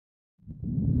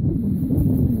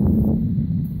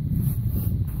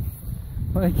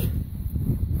Like,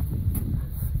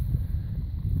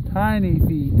 tiny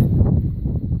feet.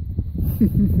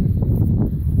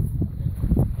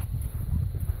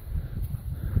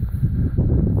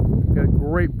 Got a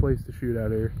great place to shoot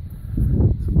out here.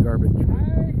 Some garbage.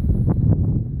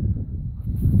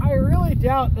 I really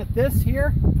doubt that this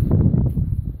here,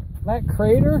 that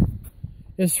crater,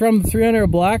 is from the 300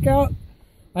 blackout.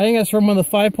 I think that's from one of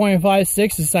the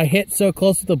 5.56s I hit so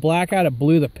close with the blackout it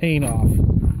blew the paint off.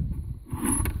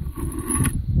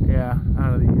 Yeah,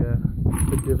 out of the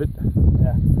divot.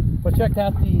 Yeah. But check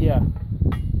out the,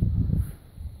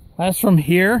 that's from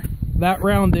here. That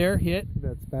round there hit.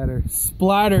 That spatter.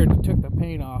 Splattered, took the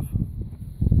paint off.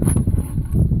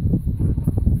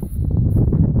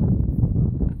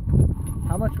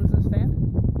 How much was this stand?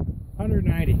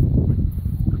 190.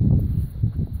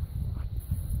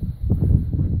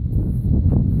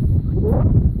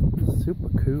 Super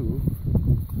cool.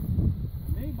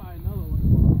 May buy another one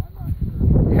tomorrow, I'm not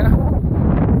sure. Yeah.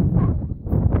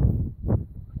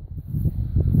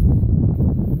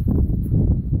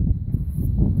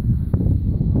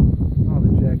 All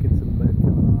the jackets and lead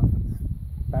coming off.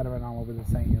 It's spattering all over the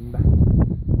sand.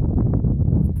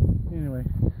 Anyway,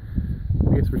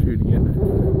 I guess we're shooting again.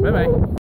 Bye bye.